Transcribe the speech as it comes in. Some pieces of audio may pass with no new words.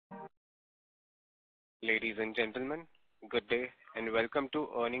Ladies and gentlemen, good day and welcome to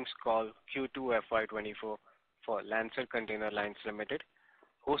earnings call Q2 FY24 for Lancer Container Lines Limited,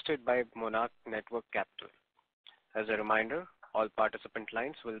 hosted by Monarch Networth Capital. As a reminder, all participant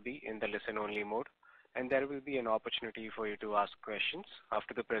lines will be in the listen-only mode, and there will be an opportunity for you to ask questions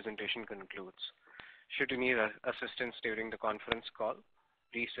after the presentation concludes. Should you need assistance during the conference call,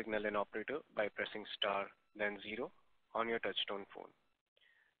 please signal an operator by pressing star, then 0 on your touchtone phone.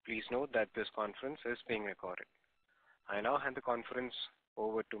 Please note that this conference is being recorded. I now hand the conference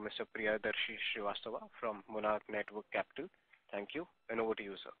over to Mr. Priyadarshi Srivastava from Monarch Networth Capital. Thank you, and over to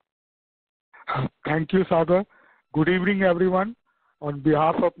you, sir. Thank you, Sagar. Good evening, everyone. On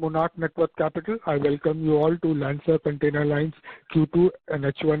behalf of Monarch Networth Capital, I welcome you all to Lancer Container Lines Q2 and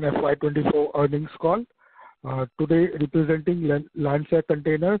H1 FY24 earnings call. Today, representing Lancer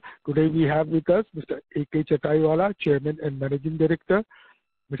Container, today we have with us Mr. A.K. Chataiwala, Chairman and Managing Director,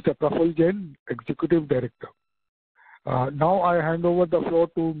 Mr. Praful Jain, Executive Director. Now I hand over the floor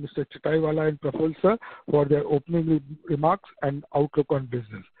to Mr. Chataiwala and Praful, sir, for their opening remarks and outlook on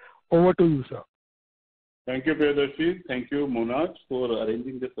business. Over to you, sir. Thank you, Priyadarshi. Thank you, Monarch, for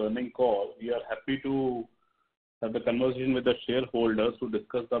arranging this earnings call. We are happy to have the conversation with the shareholders to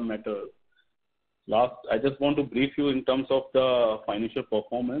discuss the matter. I just want to brief you in terms of the financial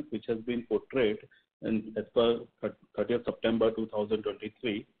performance which has been portrayed as per 30th September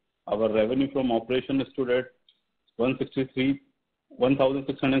 2023. Our revenue from operation stood at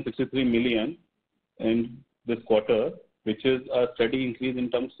 1,663 million in this quarter, which is a steady increase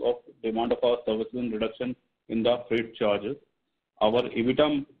in terms of demand of our services and reduction in the freight charges. Our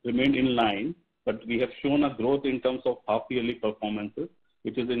EBITDA remained in line, but we have shown a growth in terms of half-yearly performances,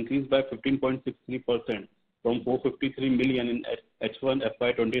 which is increased by 15.63% from 453 million in H1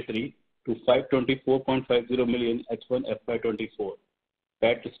 FY23 to 524.50 million H1 FY24.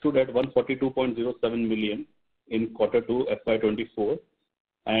 That stood at 142.07 million in Q2 FY24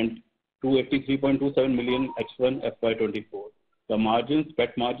 and 283.27 million H1 FY24. The margins,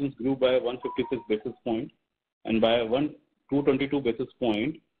 PAT margins grew by 156 basis points and by 222 basis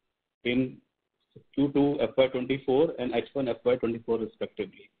points in Q2 FY24 and H1 FY24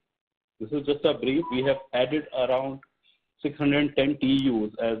 respectively. This is just a brief. We have added around 610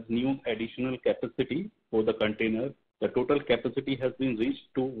 TEUs as new additional capacity for the container. The total capacity has been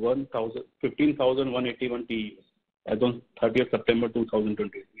reached to 15,181 TEUs as on 30th September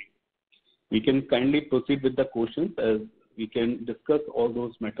 2023. We can kindly proceed with the questions as we can discuss all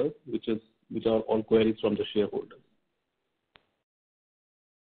those matters which are all queries from the shareholders.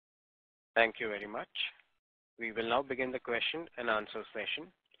 Thank you very much. We will now begin the question and answer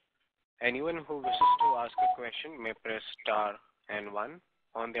session. Anyone who wishes to ask a question may press star and 1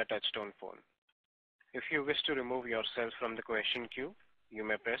 on their touchtone phone. If you wish to remove yourself from the question queue, you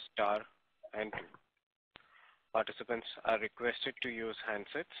may press star and 2. Participants are requested to use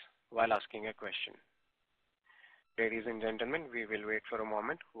handsets while asking a question. Ladies and gentlemen, we will wait for a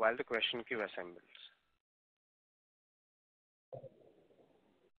moment while the question queue assembles.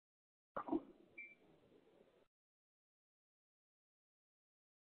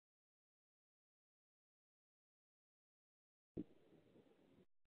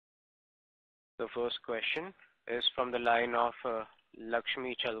 The first question is from the line of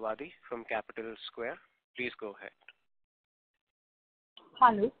Lakshmi Chalwadi from Capital Square. Please go ahead.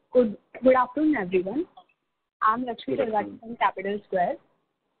 Hello. Good afternoon, everyone. I'm Lakshmi Chalwadi from Capital Square.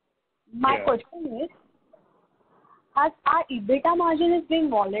 My question is, as our EBITDA margin is being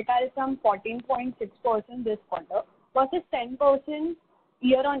volatile from 14.6% this quarter versus 10%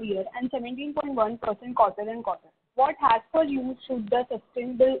 year-on-year and 17.1% quarter-on-quarter, what has for you should the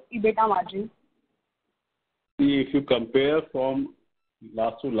sustainable EBITDA margin? If you compare from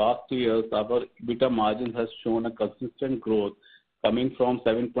last to last years, our EBITDA margin has shown a consistent growth coming from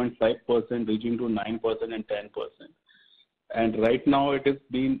 7.5% reaching to 9% and 10%. And right now it has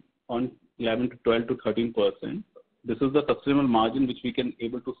been on 11 to 12 to 13%. This is the sustainable margin which we can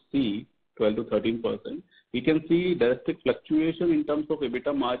able to see 12 to 13%. We can see drastic fluctuation in terms of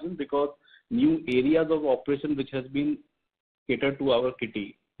EBITDA margin because new areas of operation which has been catered to our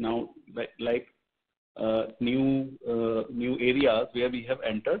kitty. Now, new areas where we have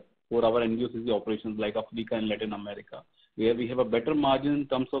entered for our NGOCC operations like Africa and Latin America, where we have a better margin in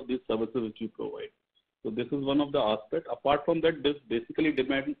terms of these services which we provide. So this is one of the aspects. Apart from that, this basically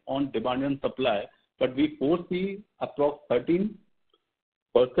depends on demand and supply, but we foresee approx 13%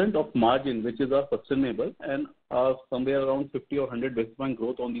 of margin which is sustainable and somewhere around 50 or 100 basis point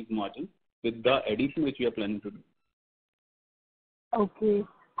growth on these margins with the addition which we are planning to do. Okay.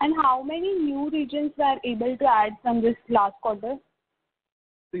 And how many new regions were able to add from this last quarter?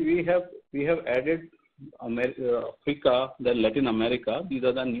 See, we have added Africa, then Latin America. These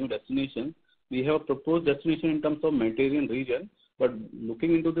are the new destinations. We have a proposed destination in terms of Mediterranean region, but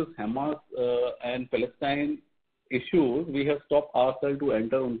looking into this Hamas and Palestine issues, we have stopped ourselves to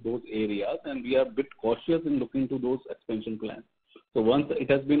enter on those areas, and we are a bit cautious in looking to those expansion plans. So once it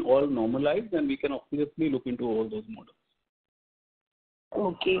has been all normalized, then we can obviously look into all those models.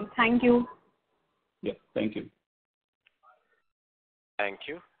 Okay, thank you. Yeah, thank you. Thank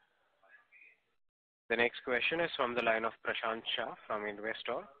you. The next question is from the line of Prashant Shah from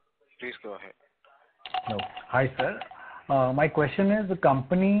Investor. Please go ahead. Hello. Hi, sir. My question is, the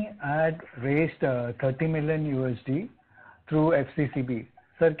company had raised $30 million USD through FCCB.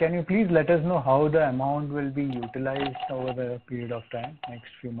 Sir, can you please let us know how the amount will be utilized over the period of time, next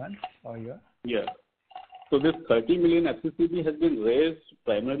few months or year? Yeah. So this 30 million FCCB has been raised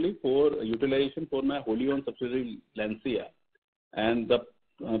primarily for utilization for my wholly owned subsidiary Lancia, and the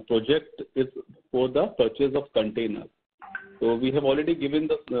project is for the purchase of containers. So we have already given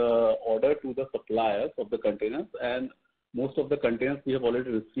the order to the suppliers of the containers, and most of the containers we have already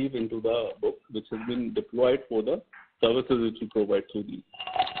received into the book, which has been deployed for the services which we provide through these.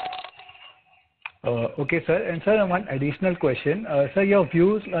 Okay, sir. And sir, one additional question. Sir, your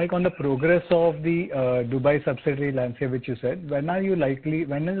views like on the progress of the Dubai subsidiary Lancia, which you said. When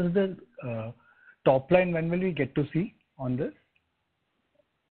is the top line? When will we get to see on this?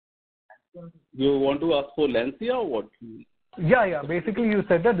 You want to ask for Lancia or what? Yeah. Basically, you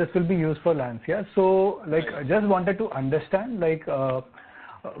said that this will be used for Lancia. So, like, I just wanted to understand, like,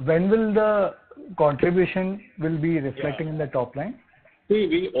 when will the contribution will be reflecting in the top line? See,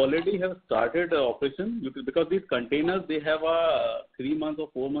 we already have started operation because these containers, they have a 3 months or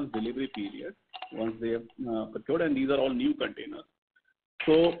 4 months delivery period once they have procured, and these are all new containers.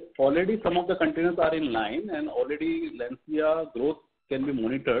 So already some of the containers are in line, and already Lancia growth can be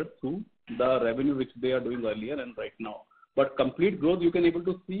monitored through the revenue which they are doing earlier and right now. But complete growth you can able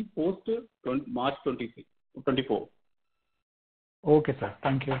to see post March 24. Okay, sir.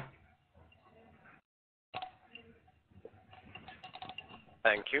 Thank you.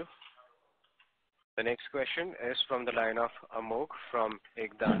 Thank you. The next question is from the line of Amog from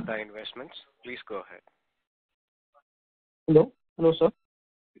Ekdanta Investments. Please go ahead. Hello, sir.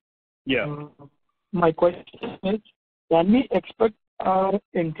 Yeah. My question is, can we expect our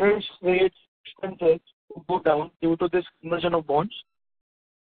interest rates expenses to go down due to this conversion of bonds?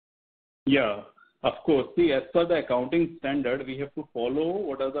 Yeah, of course. See, as per the accounting standard, we have to follow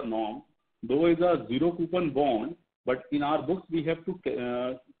what are the norms. Though it's a zero coupon bond, but in our books we have to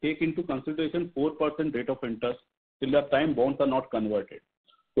take into consideration 4% rate of interest till the time bonds are not converted.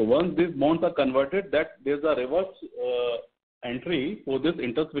 So once these bonds are converted, that there's a reverse entry for this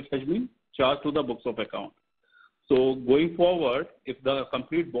interest which has been charged to the books of account. So going forward, if the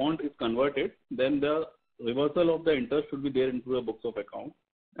complete bond is converted, then the reversal of the interest should be there into the books of account,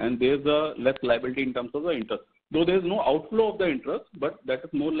 and there's a less liability in terms of the interest. Though there's no outflow of the interest, but that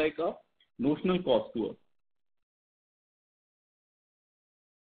is more like a notional cost to us.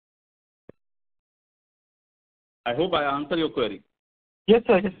 I hope I answer your query. Yes,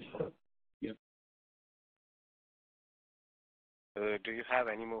 sir. Yes, sir. Yeah. Do you have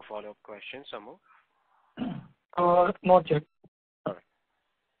any more follow-up questions, Amog? Not yet. All right.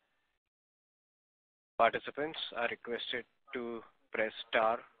 Participants are requested to press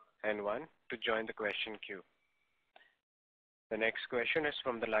star and 1 to join the question queue. The next question is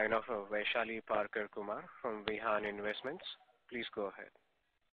from the line of Vaishali Parker Kumar from Vihan Investments. Please go ahead.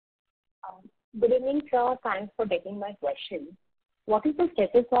 Good evening, sir. Thanks for taking my question. What is the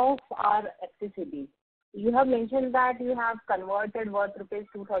status of our FCCB? You have mentioned that you have converted worth rupees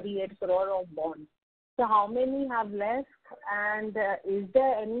 238 crore of bonds. So how many have left, and is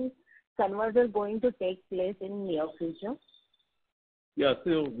there any conversion going to take place in near future? Yeah,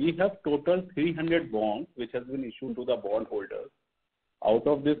 so we have total 300 bonds which has been issued to the bondholders. Out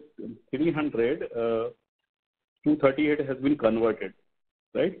of this 300, 238 has been converted,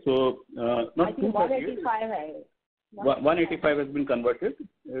 right? So not I think 238. 185 has been converted.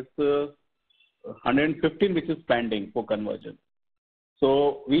 It's 115 which is pending for conversion.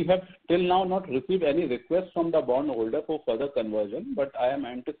 So we have till now not received any request from the bondholder for further conversion, but I am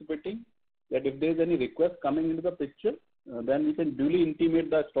anticipating that if there is any request coming into the picture, then we can duly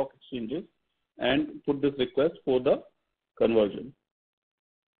intimate the stock exchanges and put this request for the conversion.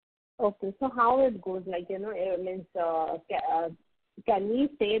 Okay, so how it goes, like, means can we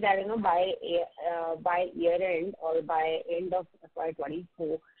say that, by year end or by end of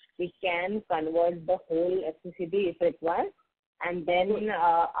FY24, we can convert the whole FCCB if required, and then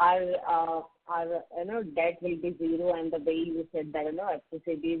our debt will be zero, and the way you said that,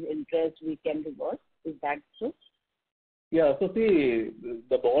 FCCB's interest we can reverse? Is that true? Yeah. So see,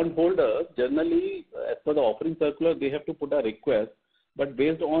 the bondholders generally, as per the offering circular, they have to put a request, but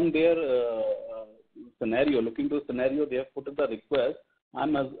based on their scenario, looking to scenario, they have put the request.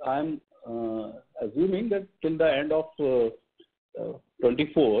 I'm assuming that till the end of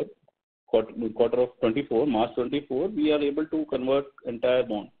 24 quarter of 24, March 24, we are able to convert entire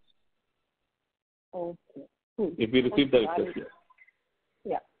bond. Okay. Cool. If we receive the request.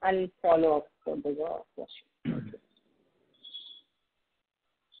 Yeah, I'll follow up for the question. Okay.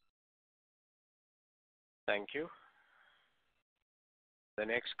 Thank you. The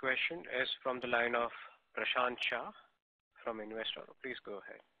next question is from the line of Prashant Shah from Investor. Please go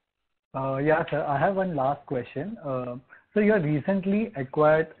ahead. Yeah, sir. I have one last question. So you have recently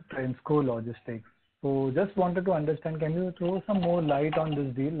acquired Transco Logistics. So just wanted to understand, can you throw some more light on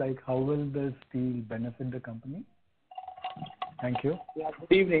this deal? Like how will this deal benefit the company? Thank you. Yeah,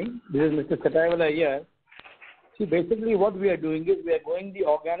 good evening. This is Mr. Sataivala here. See, basically what we are doing is we are going the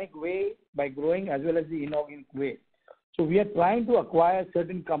organic way by growing as well as the inorganic way. So we are trying to acquire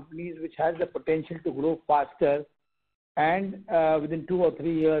certain companies which has the potential to grow faster and within 2 or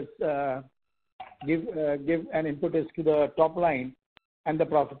 3 years give an impetus to the top line and the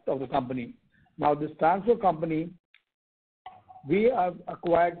profit of the company. Now this transfer company, we have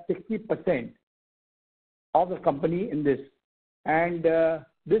acquired 60% of the company in this, and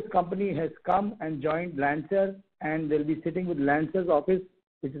this company has come and joined Lancer, and they'll be sitting with Lancer's office,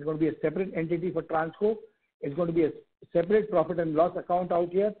 which is going to be a separate entity for Transco. It's going to be a separate profit and loss account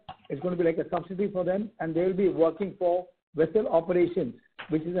out here. It's going to be like a subsidy for them, and they will be working for vessel operations,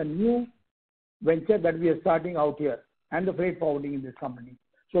 which is a new venture that we are starting out here, and the freight forwarding in this company.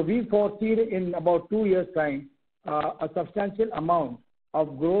 So we foresee in about 2 years' time a substantial amount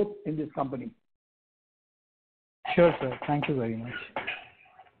of growth in this company. Sure, sir. Thank you very much.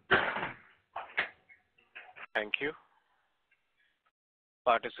 Thank you.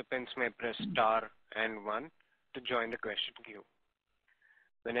 Participants may press star and 1 to join the question queue.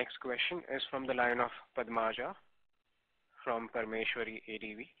 The next question is from the line of Padmaja from Parmeshwari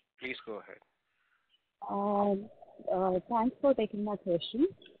ADV. Please go ahead. Thanks for taking my question.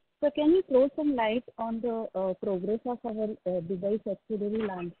 So can you throw some light on the progress of our Dubai subsidiary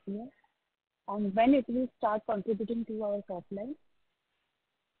Lancia and when it will start contributing to our top line?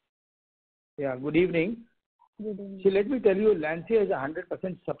 Yeah, good evening. Good evening. So let me tell you, Lancia is a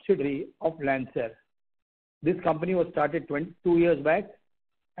 100% subsidiary of Lancer. This company was started 22 years back,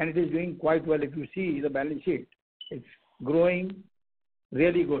 and it is doing quite well. If you see the balance sheet, it's growing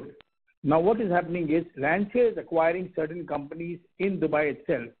really good. Now what is happening is Lancia is acquiring certain companies in Dubai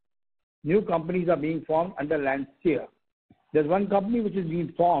itself. New companies are being formed under Lancia. There's one company which is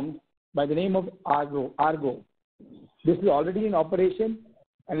being formed by the name of Argo. This is already in operation,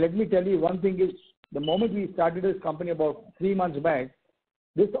 and let me tell you one thing is, the moment we started this company about 3 months back,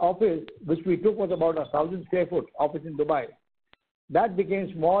 this office, which we took, was about 1,000 square foot office in Dubai. That became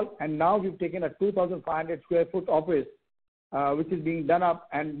small, and now we've taken a 2,500 square foot office, which is being done up,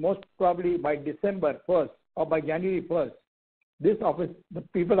 and most probably by December 1st or by January 1st, this office, the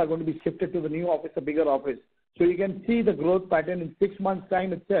people are going to be shifted to the new office, a bigger office. So you can see the growth pattern in 6 months'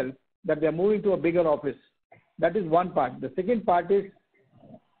 time itself, that they're moving to a bigger office. That is one part. The second part is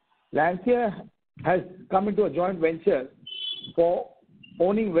Lancia has come into a joint venture for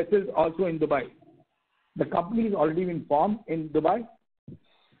owning vessels also in Dubai. The company has already been formed in Dubai.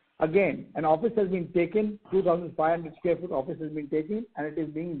 Again, an office has been taken, 2,500 square foot office has been taken, and it is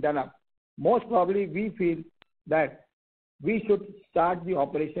being done up. Most probably, we feel that we should start the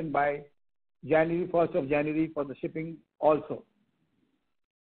operation by January, 1st of January for the shipping also.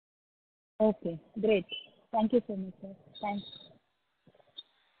 Okay, great. Thank you so much, sir. Thanks.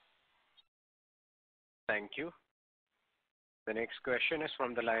 Thank you. The next question is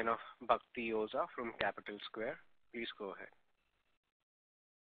from the line of Bhakti Oza from Capital Square. Please go ahead.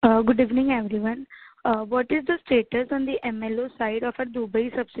 Good evening, everyone. What is the status on the MLO side of our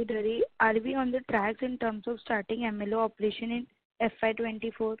Dubai subsidiary? Are we on the tracks in terms of starting MLO operation in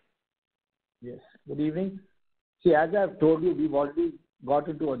FY24? Yes. Good evening. See, as I've told you, we've already got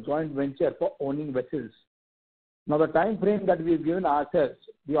into a joint venture for owning vessels. Now, the time frame that we've given ourselves,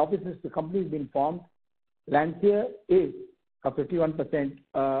 the company has been formed. Lancia is a 51%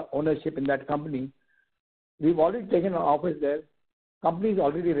 ownership in that company. We've already taken an office there. Company is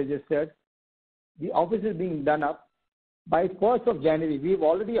already registered. The office is being done up. By 1st of January, we've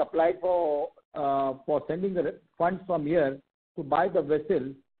already applied for sending the funds from here to buy the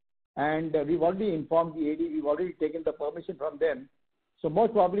vessel, and we've already informed the AD. We've already taken the permission from them. So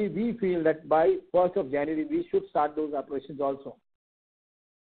most probably, we feel that by 1st of January, we should start those operations also.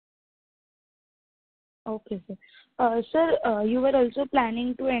 Okay, sir. Sir, you were also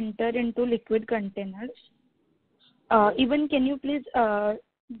planning to enter into liquid containers. Even can you please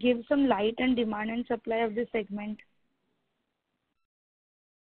give some light on demand and supply of this segment?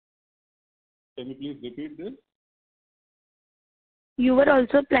 Can you please repeat this? You were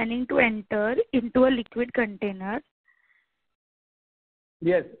also planning to enter into a liquid container.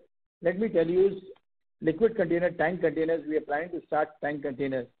 Yes. Let me tell you, liquid container, tank containers, we are planning to start tank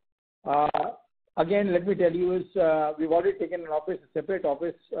containers. Again, let me tell you we've already taken an office, a separate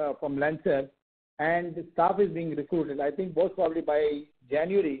office from Lancer, and the staff is being recruited. I think most probably by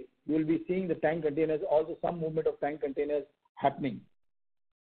January, you will be seeing the tank containers, also some movement of tank containers happening.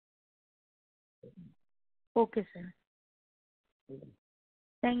 Okay, sir.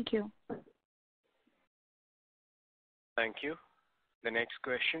 Thank you. Thank you. The next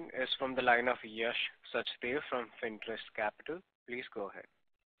question is from the line of Yash Sachdev from Finterest Capital. Please go ahead.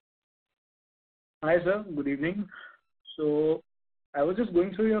 Hi, sir. Good evening. So I was just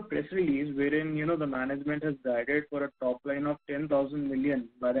going through your press release wherein, the management has guided for a top line of 10,000 million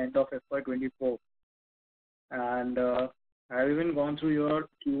by the end of FY24. And I've even gone through your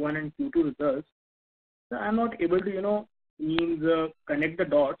Q1 and Q2 results. So I'm not able to, connect the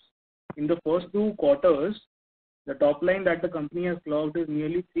dots. In the first 2 quarters, the top line that the company has clocked is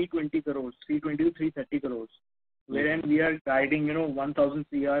nearly 320 crores, 320 to 330 crores, wherein we are guiding, 1,000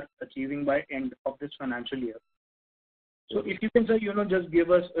 CR achieving by end of this financial year. So if you can, sir, just give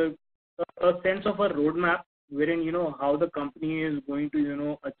us a sense of a roadmap wherein, how the company is going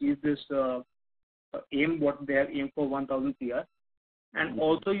to, achieve this aim, what they have aimed for 1,000 CR. And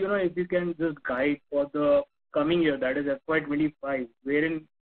also, if you can just guide for the coming year, that is FY25, wherein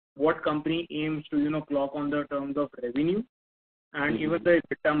what company aims to, clock on the terms of revenue and even the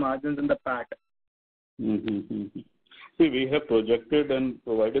EBITDA margins and the PAT. See, we have projected and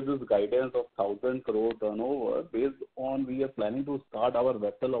provided this guidance of 1,000 crore turnover based on we are planning to start our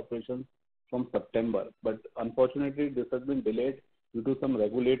vessel operations from September. But unfortunately, this has been delayed due to some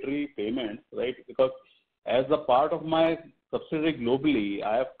regulatory payments, right? Because as a part of my subsidiary globally,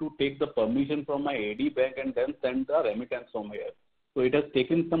 I have to take the permission from my AD bank and then send the remittance from here. So it has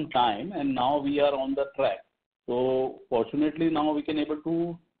taken some time, and now we are on the track. So fortunately, now we can able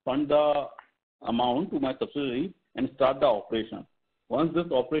to fund the amount to my subsidiary and start the operation. Once this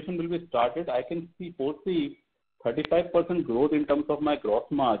operation will be started, I can foresee 35% growth in terms of my gross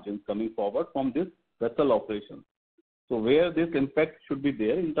margins coming forward from this vessel operation. So where this impact should be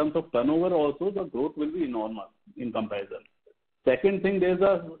there in terms of turnover also, the growth will be enormous in comparison. Second thing, there is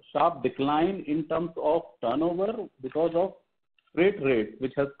a sharp decline in terms of turnover because of freight rate,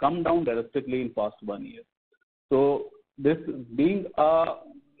 which has come down drastically in past 1 year. So this being a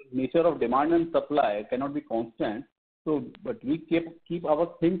nature of demand and supply cannot be constant. So, but we keep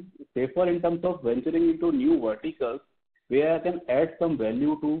our things safer in terms of venturing into new verticals where I can add some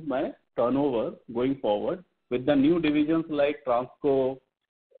value to my turnover going forward with the new divisions like Transco,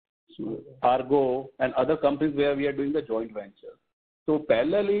 Argo, and other companies where we are doing the joint venture. So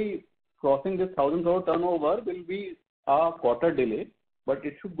parallelly, crossing this 1,000 crore turnover will be a quarter delay, but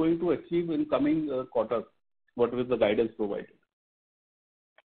it should going to achieve in coming quarters, what was the guidance provided.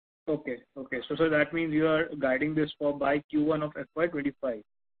 Okay. So that means you are guiding this for by Q1 of FY25.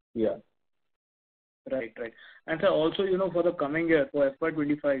 Yeah. Right. And sir, also, for the coming year, for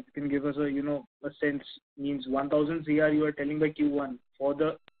FY25, you can give us a sense, means 1,000 CR you are telling by Q1 for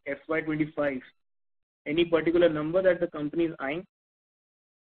the FY25. Any particular number that the company is eyeing?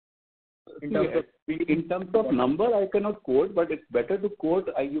 In terms of number, I cannot quote, but it's better to quote.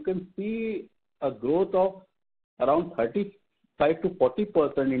 You can see a growth of around 35 to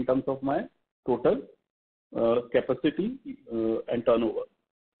 40% in terms of my total capacity and turnover.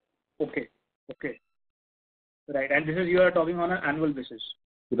 Okay. Right. And this is you are talking on an annual basis.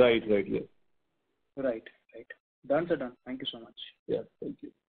 Right. Yes. Right. Done, sir. Done. Thank you so much. Yeah. Thank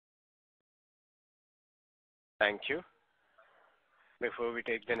you. Thank you. Before we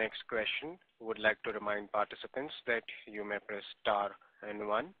take the next question, would like to remind participants that you may press star and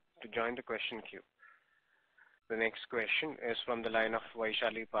 1 to join the question queue. The next question is from the line of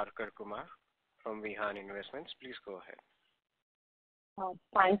Vaishali Parkar Kumar from Vihan Investments. Please go ahead.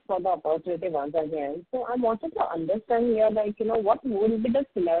 Thanks for the opportunity once again. So I wanted to understand here, what would be the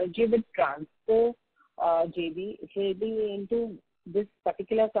synergy with Transco JV into this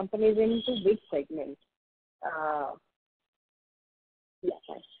particular company into which segment?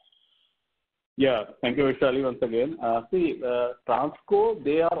 Yeah, thank you, Vaishali, once again. Transco,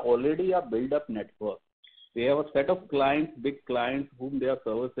 they are already a build-up network. They have a set of clients, big clients, whom they are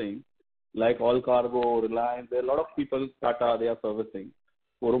servicing, like All Cargo, Reliance. There are a lot of people, Tata, they are servicing.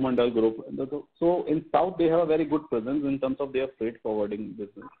 Coromandel Group. So in South, they have a very good presence in terms of their freight forwarding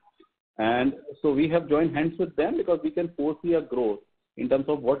business. And so we have joined hands with them because we can foresee a growth in terms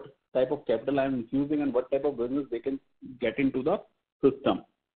of what type of capital I am infusing and what type of business they can get into the system.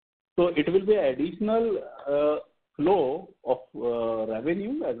 So it will be an additional flow of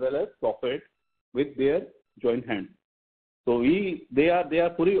revenue as well as profit with their joint hands. So they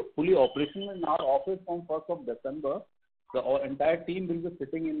are fully operational in our office from 1st of December. The entire team will be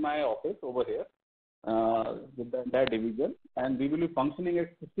sitting in my office over here with the entire division, and we will be functioning at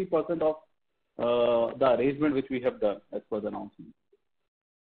 60% of the arrangement which we have done as per the announcement.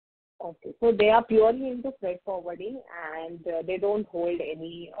 Okay, so they are purely into freight forwarding, and they don't hold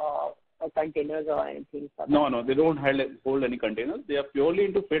any containers or anything. No, they don't hold any containers. They are purely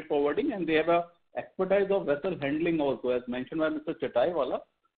into freight forwarding, and they have a expertise of vessel handling also, as mentioned by Mr. Chataiwala.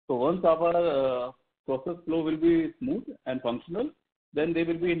 So once our process flow will be smooth and functional, then they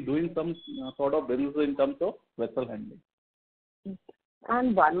will be doing some sort of business in terms of vessel handling.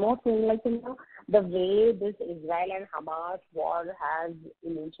 And one more thing, the way this Israel and Hamas war has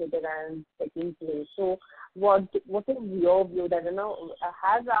initiated and taking place. So what is your view that,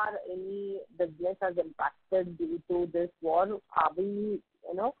 has our any business has impacted due to this war? Are we,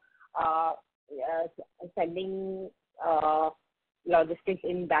 sending logistics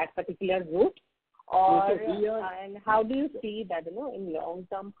in that particular route? Or, and how do you see that, in long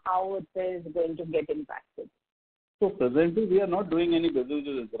term, how it is going to get impacted? So presently, we are not doing any business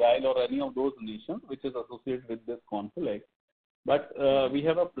with Israel or any of those nations which is associated with this conflict. But we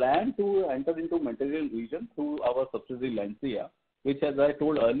have a plan to enter into Mediterranean region through our subsidiary Lancia, which, as I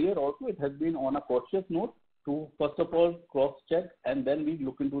told earlier, also it has been on a cautious note to first of all cross-check and then we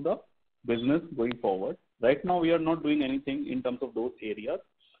look into the business going forward. Right now, we are not doing anything in terms of those areas.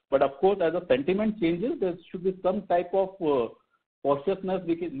 But of course, as the sentiment changes, there should be some type of cautiousness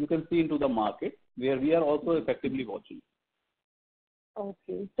you can see into the market, where we are also effectively watching.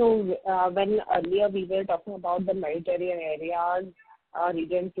 Okay. So when earlier we were talking about the Mediterranean areas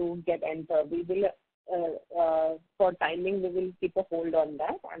region to get entered, we will, for timing, we will keep a hold on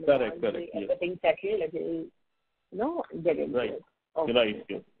that. And correct. Everything settled, it will, get into right. it. Okay. Right.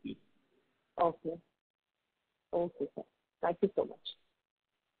 Yes. Okay. Okay, sir. Thank you so much.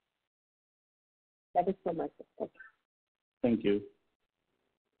 That is so much. Okay. Thank you.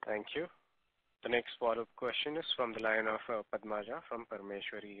 Thank you. The next follow-up question is from the line of Padmaja from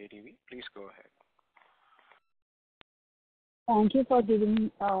Parmeshwari ADV. Please go ahead. Thank you for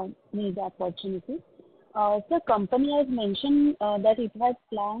giving me the opportunity. The company has mentioned that it has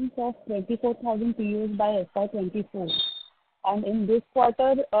plans of 24,000 TEUs by FY24. And in this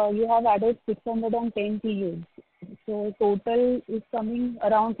quarter, you have added 610 TEUs. So total is coming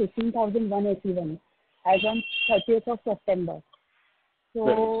around 15,181 as on 30th of September.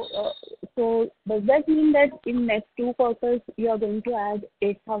 So, so does that mean that in next 2 quarters you are going to add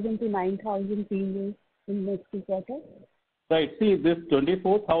 8,000 to 9,000 TEUs in next 2 quarters? Right. See, this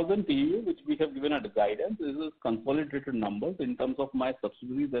 24,000 TEU, which we have given as guidance, is consolidated numbers in terms of my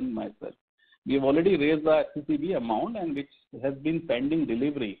subsidiaries and myself. We have already raised the FCCB amount and which has been pending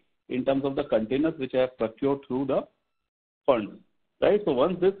delivery in terms of the containers which I have procured through the fund. Right. So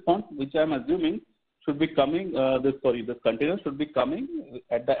once this fund, which I am assuming should be coming, this container should be coming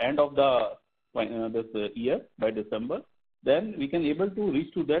at the end of this year by December, then we can able to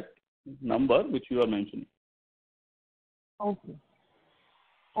reach to that number which you are mentioning. Okay.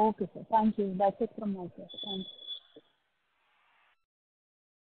 Okay, sir. Thank you. That's it from my side. Thanks.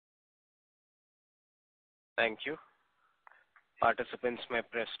 Thank you. Participants may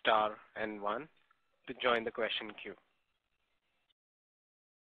press star and 1 to join the question queue.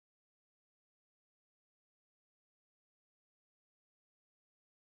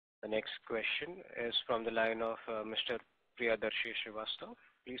 The next question is from the line of Mr. Priyadarshi Srivastava.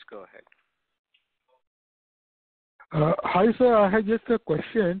 Please go ahead. Hi, sir. I had just a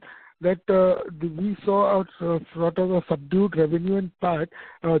question that we saw a sort of a subdued revenue in PAT.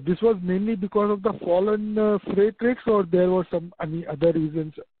 This was mainly because of the fallen freight rates, or there were any other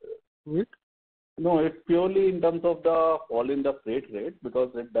reasons to it? No, it's purely in terms of the fall in the freight rate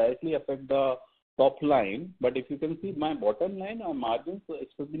because it directly affects the top line. But if you can see my bottom line, our margins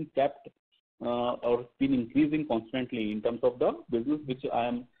have been kept or been increasing constantly in terms of the business which I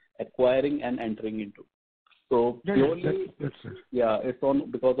am acquiring and entering into. So purely, it's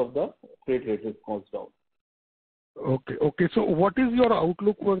on because of the freight rate is caused down. Okay. So what is your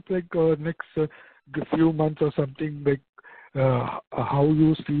outlook for next few months or something, like how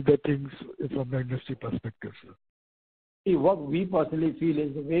you see the things from the industry perspective, sir? See, what we personally feel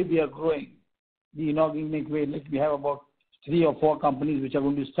is the way we are growing, the inorganic way, like we have about 3 or 4 companies which are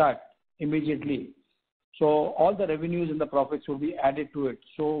going to start immediately. So all the revenues and the profits will be added to it.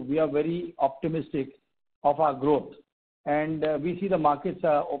 So we are very optimistic of our growth. And we see the markets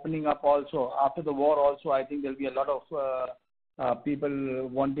are opening up also. After the war also, I think there'll be a lot of people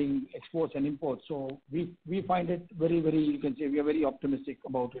wanting exports and imports. So we find it very, you can say we are very optimistic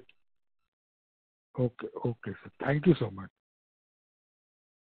about it. Okay, sir. Thank you so much.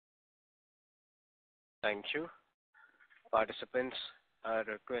 Thank you. Participants are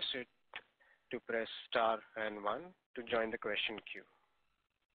requested to press star and 1 to join the question queue.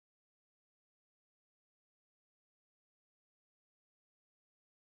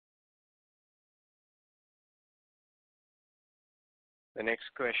 The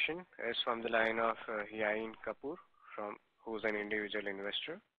next question is from the line of Yain Kapoor, who's an individual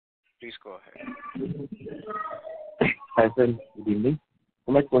investor. Please go ahead. Hi, sir. Good evening.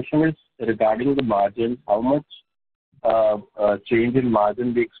 So my question is regarding the margins. How much change in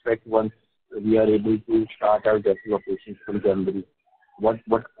margin we expect once we are able to start our vessel operations from January? What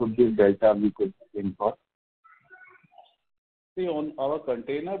could be the delta we could aim for? See, on our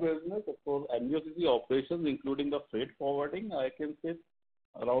container business, of course, MUCC operations, including the freight forwarding, I can say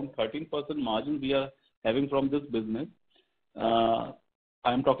around 13% margin we are having from this business.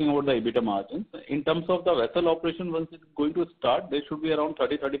 I'm talking about the EBITDA margins. In terms of the vessel operation, once it's going to start, there should be around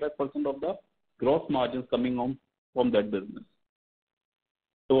 30-35% of the gross margins coming on from that business.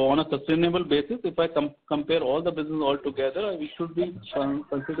 So on a sustainable basis, if I compare all the business all together, we should be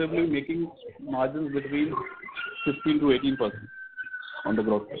considerably making margins between 15 to 18% on the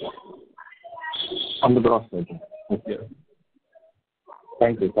gross margin. On the gross margin. Okay. Yeah.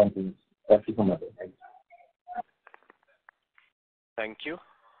 Thank you. That's it from my side. Thank you. Thank you.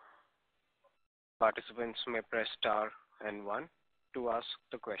 Participants may press star and 1 to ask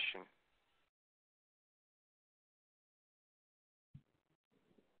the question.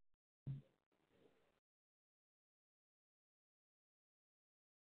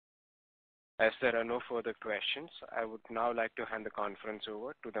 As there are no further questions, I would now like to hand the conference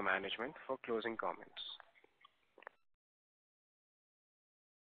over to the management for closing comments.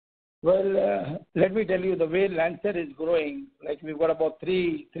 Well, let me tell you, the way Lancer is growing, like we've got about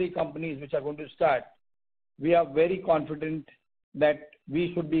three companies which are going to start. We are very confident that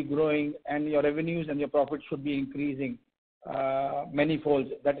we should be growing and your revenues and your profits should be increasing many folds.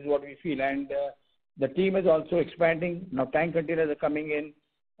 That is what we feel. And the team is also expanding. Now tank containers are coming in.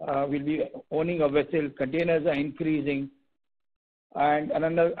 We'll be owning a vessel. Containers are increasing. And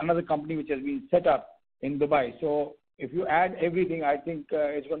another company which has been set up in Dubai. So if you add everything, I think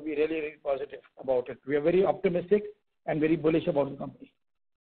it's going to be really, really positive about it. We are very optimistic and very bullish about the company.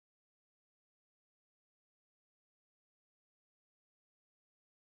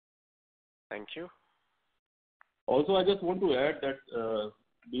 Thank you. Also, I just want to add that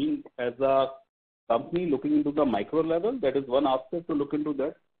being as a company looking into the micro level, that is one aspect to look into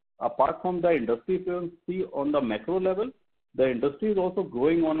that. Apart from the industry, if you see on the macro level, the industry is also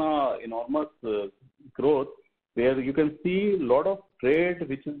growing on a enormous growth, where you can see a lot of trade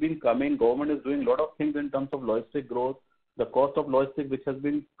which has been coming. Government is doing a lot of things in terms of logistic growth. The cost of logistics which has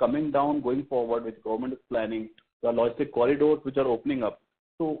been coming down going forward, which government is planning. The logistic corridors which are opening up.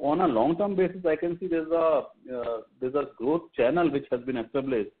 So on a long-term basis, I can see there's a growth channel which has been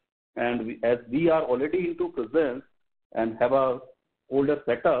established, and as we are already into presence and have a older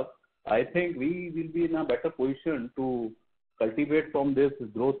setup, I think we will be in a better position to cultivate from this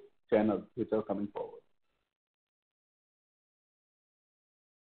growth channels which are coming forward.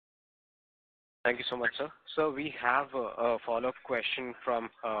 Thank you so much, sir. So we have a follow-up question from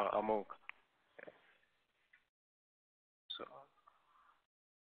Amog. So,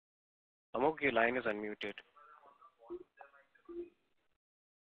 Amog, your line is unmuted.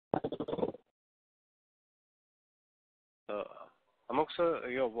 Amog, sir,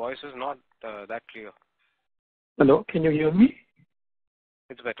 your voice is not that clear. Hello, can you hear me?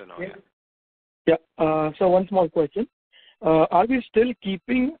 It's better now. Yeah. So one small question. Are we still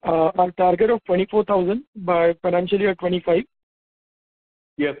keeping our target of 24,000 by financial year 25?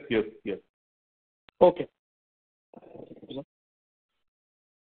 Yes. Okay.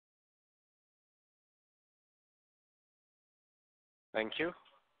 Thank you.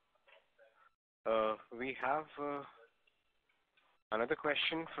 We have another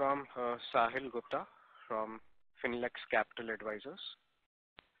question from Sahil Gupta from Finlex Capital Advisors.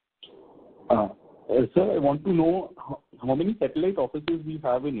 Sir, I want to know how many satellite offices we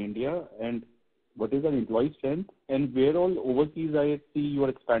have in India and what is our employee strength, and where all overseas I see you are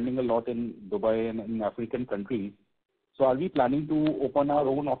expanding a lot in Dubai and in African countries. So are we planning to open our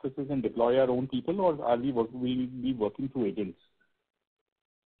own offices and deploy our own people, or are we will be working through agents?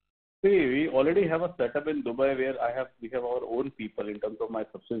 See, we already have a setup in Dubai where we have our own people in terms of my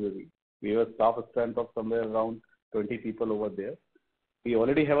subsidiary. We have a staff strength of somewhere around 20 people over there. We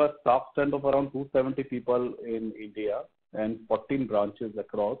already have a staff strength of around 270 people in India and 14 branches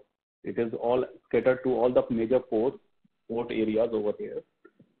across. It is all catered to all the major port areas over here.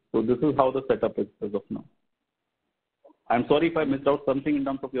 So this is how the setup is as of now. I'm sorry if I missed out something in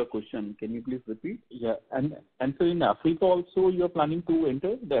terms of your question. Can you please repeat? Yeah. And so in Africa also you are planning to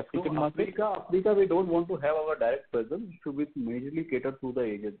enter the African market? Africa, we don't want to have our direct presence. It should be majorly catered through the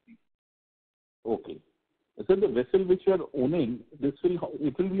agency. Okay. So the vessel which you are owning,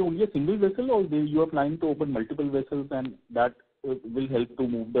 it will be only a single vessel, or you are planning to open multiple vessels and that will help to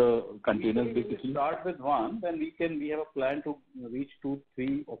move the containers basically? We start with one, then we have a plan to reach 2,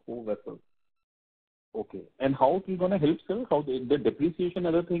 3 or 4 vessels. Okay. And how it is going to help, sir? How the depreciation,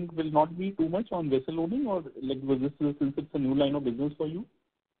 other things will not be too much on vessel owning, or like since it's a new line of business for you?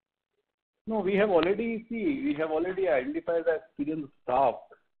 No, we have already identified the experienced staff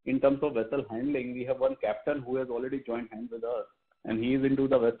in terms of vessel handling. We have one captain who has already joined hands with us, and he is into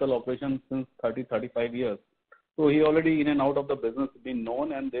the vessel operation since 35 years. So he already in and out of the business been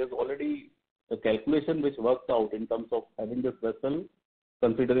known, and there's already a calculation which works out in terms of having this vessel,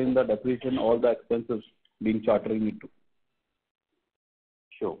 considering the depreciation, all the expenses being chartering into.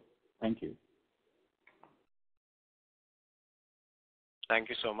 Sure. Thank you. Thank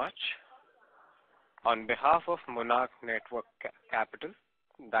you so much. On behalf of Monarch Network Capital,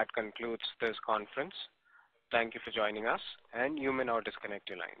 that concludes this conference. Thank you for joining us, and you may now disconnect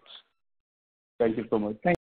your lines. Thank you so much.